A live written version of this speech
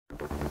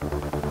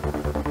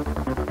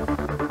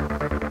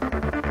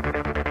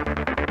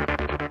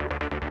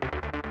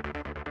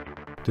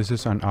This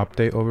is an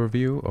update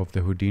overview of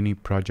the Houdini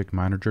Project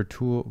Manager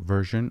tool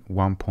version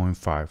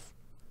 1.5.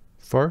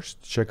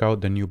 First, check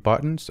out the new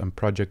buttons and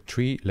project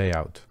tree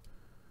layout.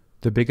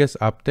 The biggest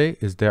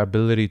update is the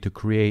ability to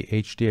create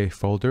HDA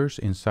folders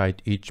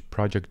inside each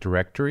project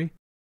directory.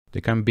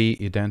 They can be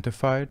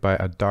identified by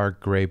a dark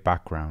gray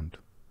background.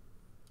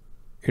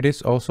 It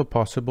is also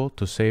possible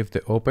to save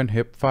the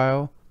OpenHIP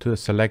file to the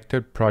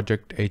selected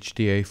project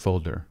HDA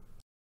folder.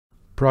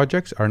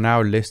 Projects are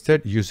now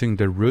listed using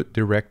the root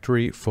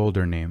directory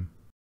folder name.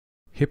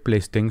 HIP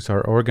listings are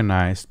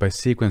organized by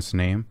sequence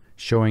name,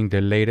 showing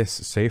the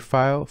latest save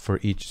file for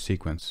each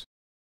sequence.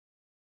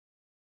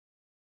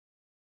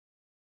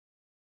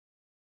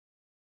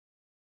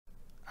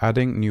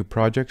 Adding new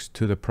projects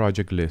to the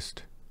project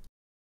list.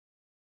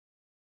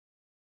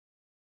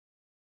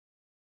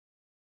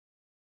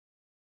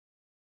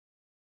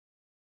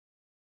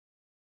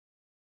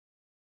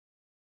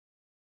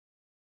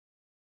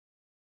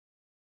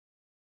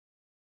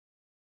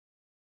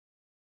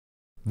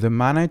 The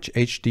Manage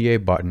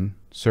HDA button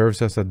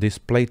serves as a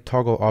display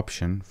toggle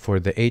option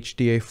for the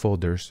HDA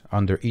folders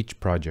under each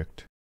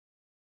project.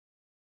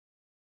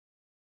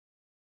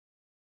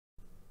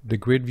 The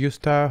grid view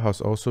style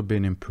has also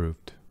been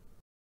improved.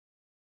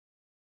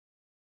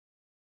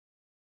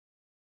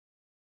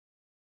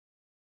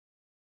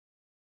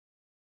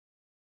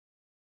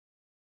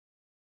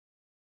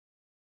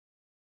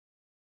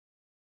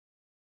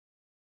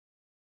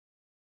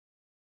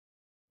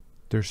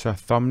 There's a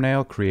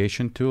thumbnail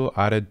creation tool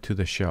added to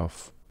the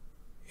shelf.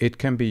 It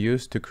can be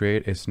used to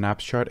create a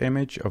snapshot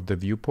image of the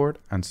viewport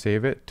and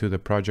save it to the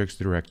project's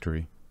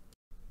directory.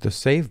 The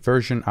Save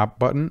Version Up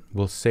button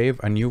will save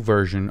a new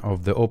version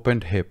of the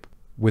opened HIP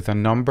with a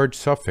numbered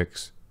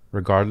suffix,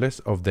 regardless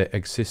of the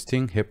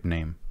existing HIP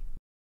name.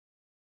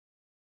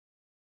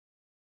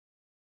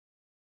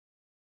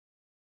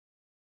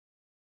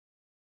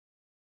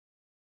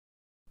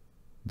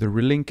 The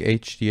Relink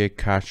HDA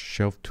Cache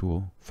Shelf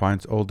tool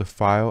finds all the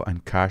file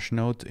and cache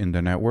nodes in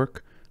the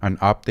network and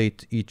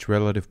updates each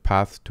relative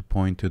path to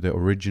point to the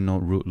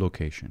original root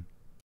location.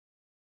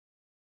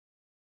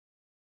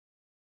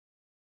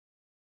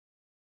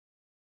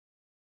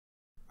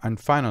 And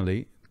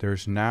finally,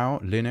 there's now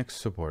Linux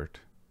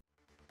support.